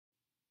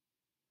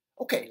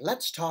Okay,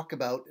 let's talk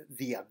about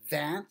the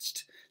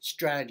advanced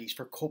strategies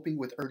for coping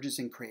with urges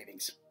and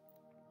cravings.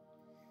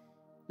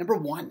 Number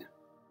one,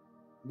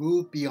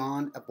 move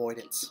beyond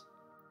avoidance.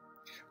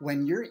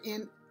 When you're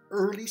in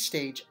early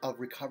stage of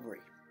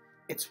recovery,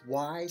 it's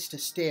wise to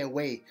stay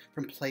away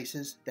from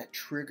places that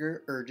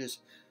trigger urges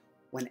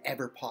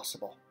whenever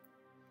possible.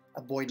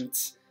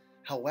 Avoidance,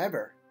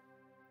 however,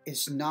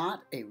 is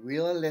not a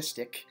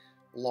realistic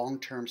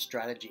long-term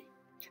strategy.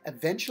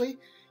 Eventually,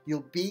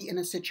 you'll be in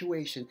a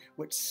situation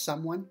which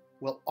someone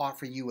will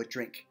offer you a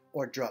drink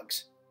or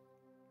drugs.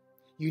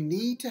 You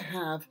need to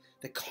have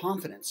the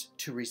confidence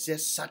to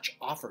resist such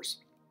offers.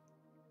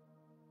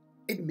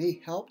 It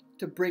may help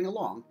to bring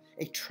along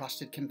a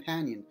trusted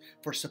companion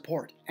for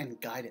support and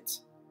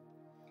guidance.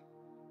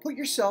 Put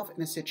yourself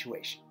in a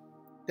situation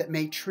that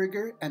may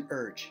trigger an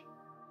urge,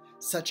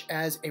 such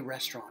as a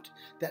restaurant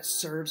that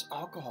serves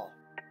alcohol.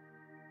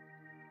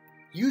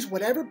 Use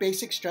whatever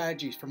basic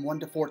strategies from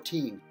 1 to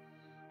 14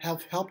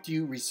 have helped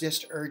you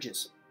resist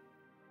urges.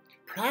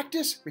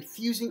 Practice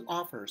refusing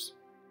offers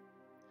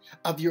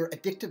of your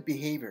addictive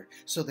behavior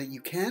so that you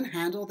can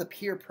handle the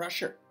peer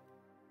pressure.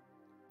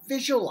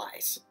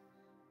 Visualize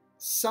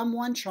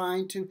someone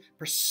trying to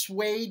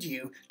persuade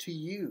you to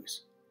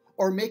use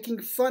or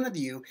making fun of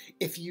you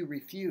if you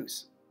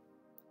refuse.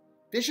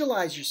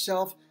 Visualize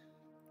yourself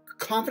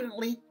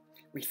confidently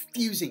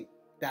refusing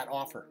that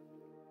offer.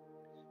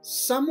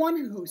 Someone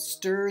who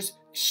stirs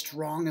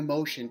strong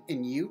emotion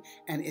in you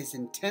and is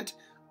intent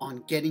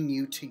on getting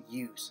you to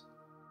use.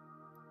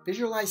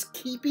 Visualize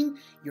keeping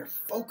your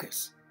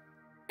focus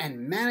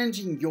and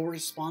managing your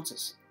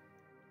responses.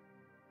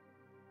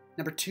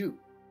 Number two,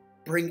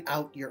 bring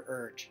out your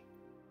urge.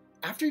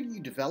 After you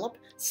develop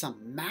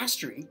some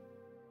mastery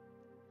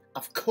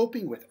of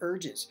coping with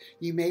urges,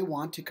 you may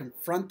want to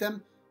confront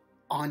them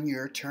on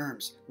your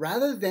terms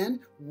rather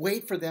than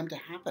wait for them to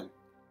happen.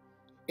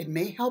 It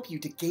may help you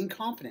to gain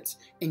confidence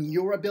in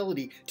your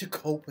ability to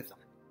cope with them.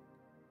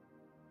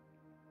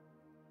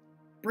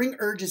 Bring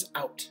urges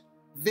out.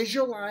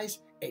 Visualize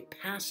a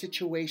past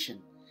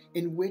situation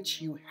in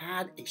which you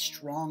had a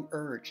strong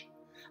urge.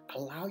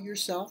 Allow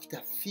yourself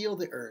to feel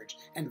the urge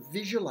and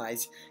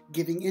visualize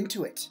giving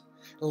into it.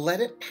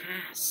 Let it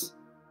pass.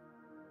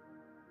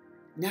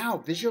 Now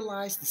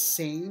visualize the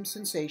same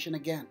sensation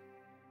again,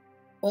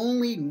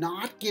 only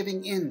not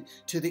giving in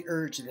to the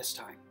urge this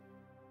time.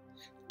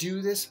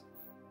 Do this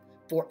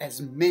for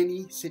as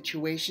many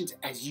situations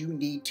as you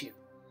need to.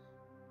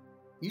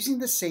 Using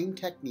the same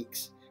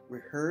techniques,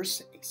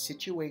 rehearse a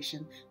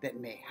situation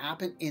that may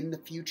happen in the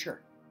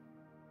future.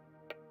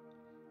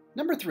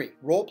 Number three,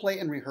 role play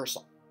and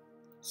rehearsal.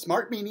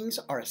 Smart meetings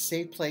are a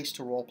safe place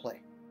to role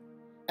play.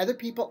 Other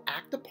people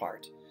act the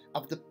part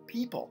of the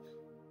people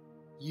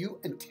you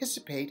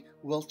anticipate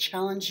will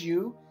challenge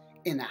you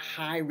in a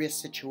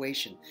high-risk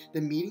situation. The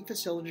meeting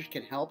facilitator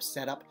can help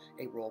set up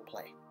a role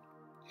play.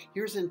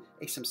 Here's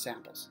some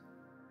samples.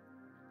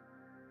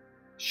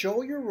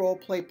 Show your role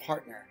play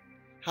partner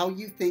how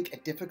you think a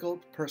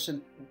difficult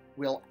person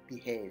will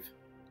behave.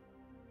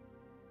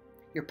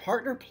 Your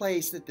partner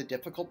plays the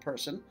difficult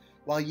person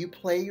while you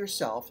play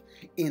yourself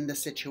in the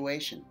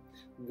situation.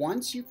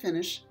 Once you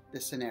finish the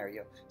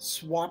scenario,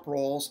 swap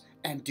roles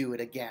and do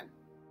it again.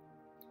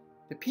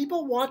 The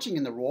people watching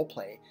in the role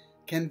play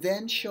can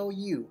then show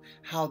you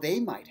how they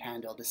might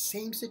handle the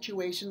same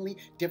situation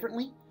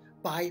differently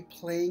by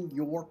playing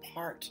your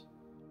part.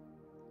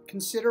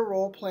 Consider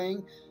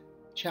role-playing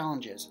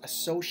challenges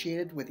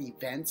associated with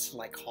events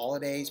like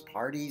holidays,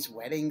 parties,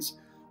 weddings,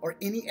 or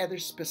any other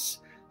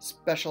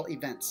special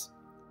events.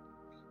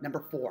 Number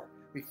four,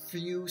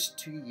 refuse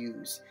to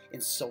use in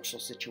social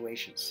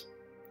situations.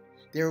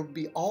 There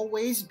will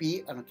always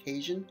be an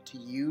occasion to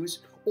use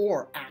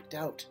or act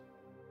out.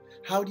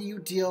 How do you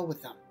deal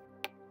with them?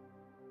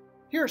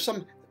 Here are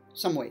some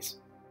ways.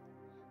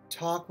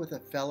 Talk with a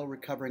fellow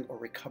recovering or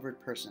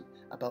recovered person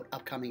about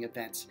upcoming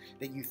events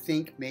that you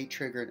think may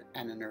trigger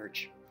an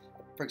urge.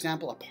 For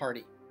example, a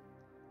party.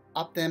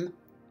 Up them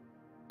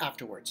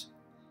afterwards.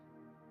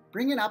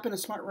 Bring it up in a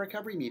smart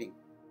recovery meeting.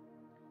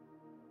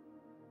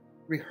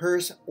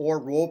 Rehearse or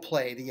role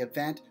play the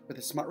event with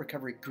a smart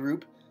recovery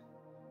group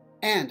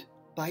and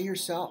by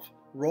yourself.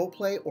 Role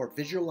play or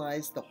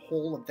visualize the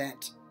whole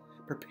event.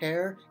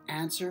 Prepare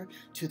answer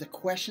to the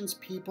questions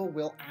people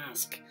will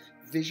ask.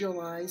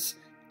 Visualize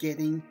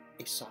getting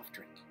a soft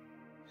drink.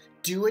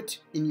 Do it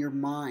in your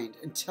mind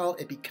until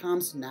it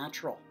becomes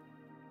natural.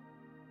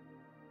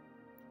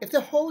 If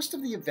the host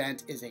of the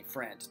event is a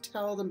friend,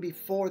 tell them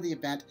before the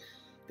event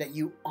that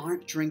you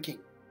aren't drinking.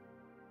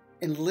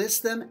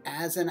 Enlist them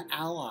as an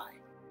ally.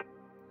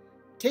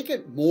 Take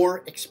a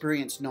more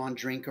experienced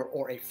non-drinker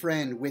or a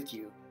friend with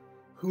you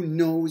who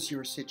knows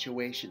your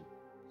situation.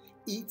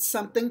 Eat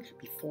something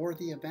before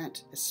the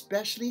event,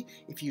 especially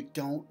if you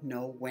don't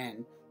know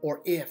when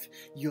or if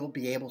you'll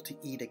be able to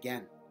eat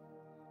again.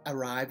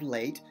 Arrive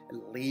late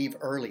and leave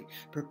early.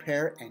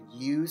 Prepare and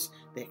use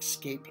the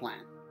escape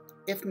plan.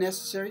 If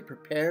necessary,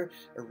 prepare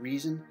a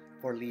reason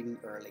for leaving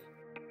early.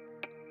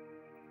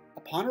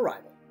 Upon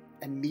arrival,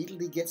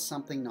 immediately get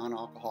something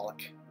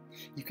non-alcoholic.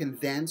 You can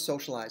then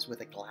socialize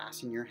with a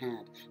glass in your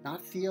hand,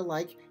 not feel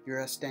like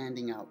you're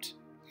standing out.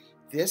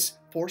 This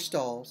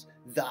forestalls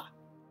the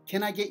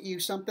 "can I get you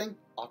something?"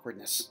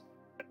 awkwardness.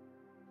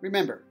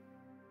 Remember,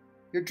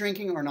 your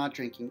drinking or not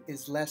drinking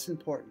is less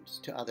important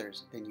to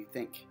others than you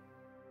think.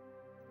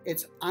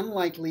 It's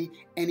unlikely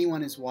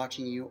anyone is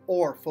watching you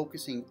or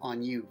focusing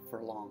on you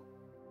for long.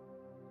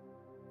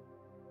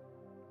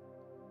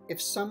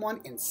 If someone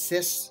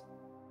insists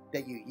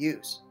that you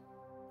use,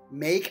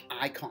 make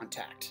eye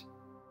contact.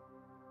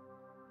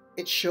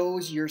 It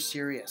shows you're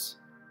serious.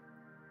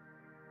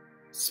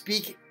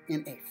 Speak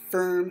in a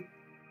firm,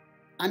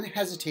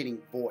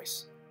 unhesitating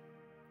voice.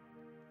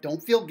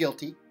 Don't feel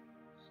guilty.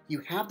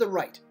 You have the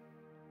right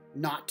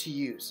not to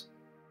use.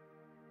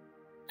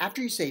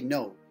 After you say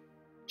no,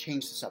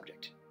 change the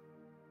subject.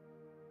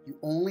 You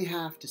only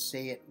have to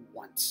say it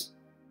once.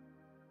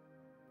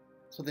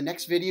 So the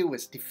next video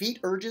was defeat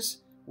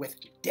urges with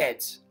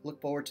deads.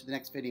 Look forward to the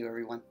next video,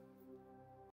 everyone.